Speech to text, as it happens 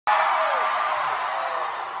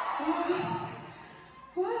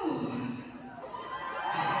Wow.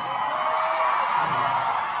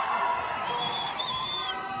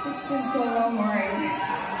 It's been so long, right?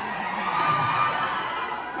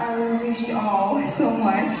 I wish you all so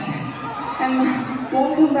much. And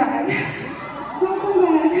welcome back. Welcome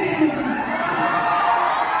back.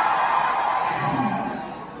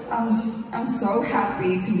 I'm so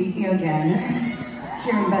happy to meet you again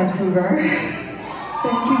here in Vancouver.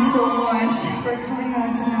 Thank you so much for coming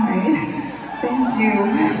out tonight. Thank you.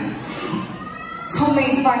 Sunmi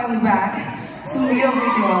is finally back to meet up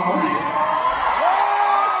with you all.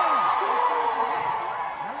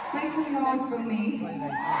 Make some noise for me.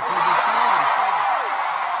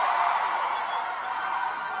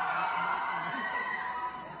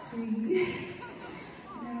 Sweet.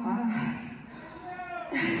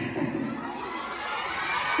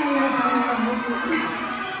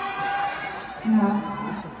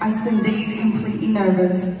 I spent days completely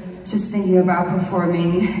nervous just thinking about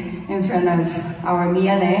performing in front of our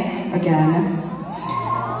미안해 again.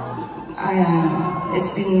 It's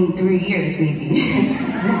been 3 years maybe.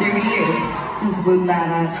 It's been 3 years since we met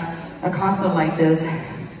at a concert like this,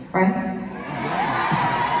 right?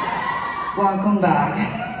 Welcome back.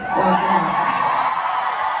 Welcome back.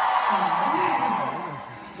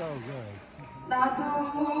 So good. 나도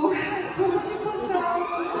보고 싶었어.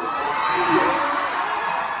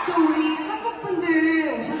 또 우리 한국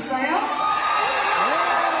분들 오셨어요?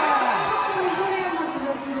 한국 분들 소리 한번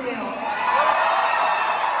들려주세요.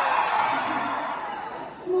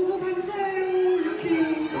 너무 감사해요. 이렇게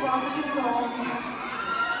또 와주셔서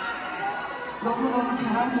너무너무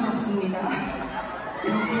자랑스럽습니다.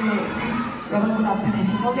 이렇게 여러분 앞에 다시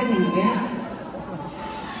서게 된 게.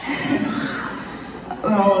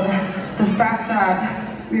 Well, the fact that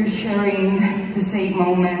we're sharing the same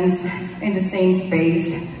moments in the same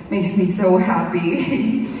space makes me so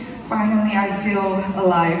happy. Finally, I feel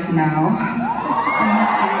alive now.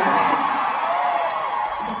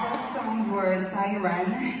 The first songs were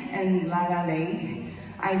Siren and La La Lay.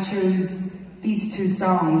 I chose these two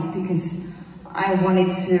songs because I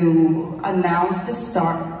wanted to announce the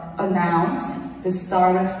start of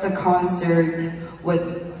the concert with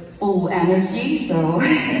full energy, so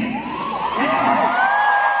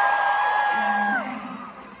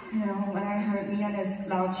when I heard Miane's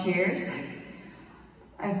loud cheers,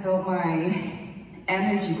 I felt my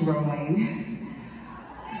energy growing.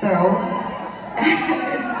 So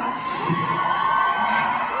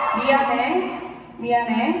미안해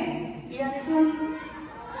손.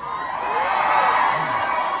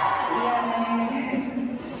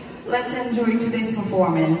 Let's enjoy today's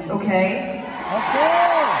performance, okay? Okay.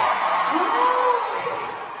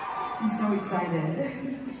 I'm so excited.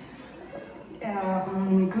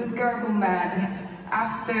 Good Girl, Go Mad.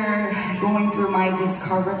 After going through my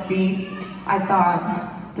discography, I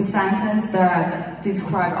thought the sentence that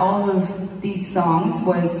described all of these songs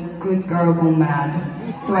was Good Girl, Go Mad.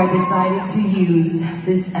 So I decided to use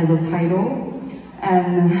this as a title.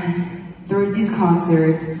 And through this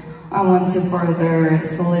concert, I want to further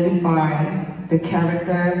solidify the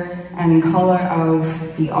character and color of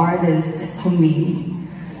the artist, Sunmi.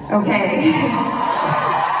 Okay.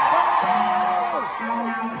 I will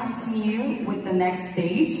now continue with the next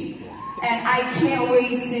stage. And I can't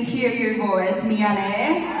wait to hear your voice,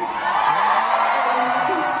 미안해.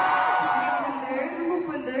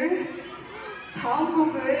 한국분들, 다음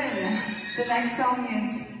곡은, the next song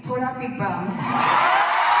is 보랏빛밤.